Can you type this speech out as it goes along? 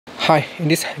Hi, in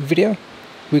this video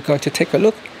we're going to take a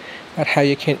look at how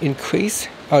you can increase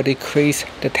or decrease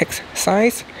the text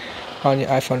size on your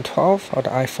iPhone 12 or the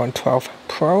iPhone 12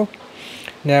 Pro.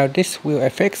 Now this will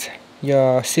affect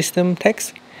your system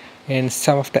text and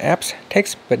some of the apps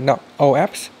text, but not all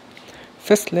apps.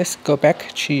 First, let's go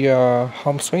back to your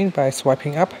home screen by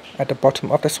swiping up at the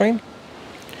bottom of the screen.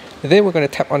 Then we're going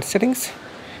to tap on settings.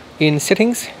 In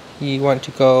settings, you want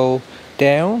to go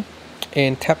down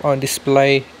and tap on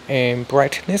display and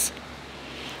brightness.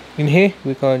 In here,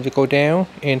 we're going to go down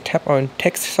and tap on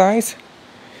text size.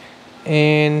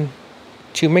 And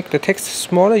to make the text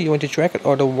smaller, you want to drag it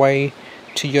all the way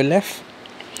to your left.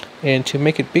 And to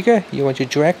make it bigger, you want to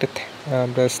drag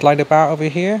the slider bar over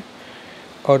here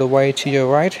all the way to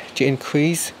your right to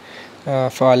increase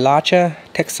for a larger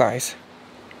text size.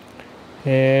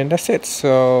 And that's it.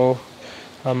 So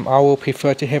I will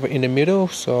prefer to have it in the middle,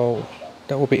 so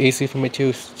that will be easy for me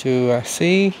to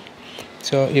see.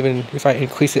 So even if I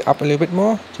increase it up a little bit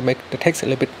more to make the text a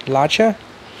little bit larger,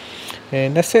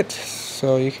 and that's it.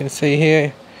 So you can see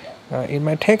here in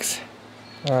my text,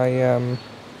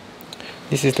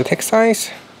 this is the text size,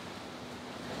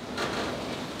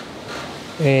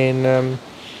 and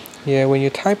yeah, when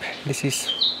you type, this is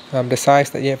the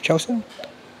size that you have chosen,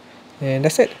 and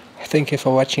that's it. Thank you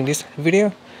for watching this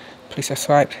video. Please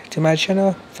subscribe to my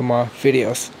channel for more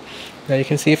videos. Now you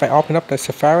can see if I open up the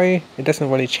Safari, it doesn't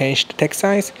really change the text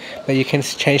size, but you can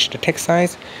change the text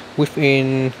size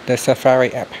within the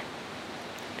Safari app.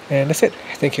 And that's it.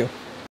 Thank you.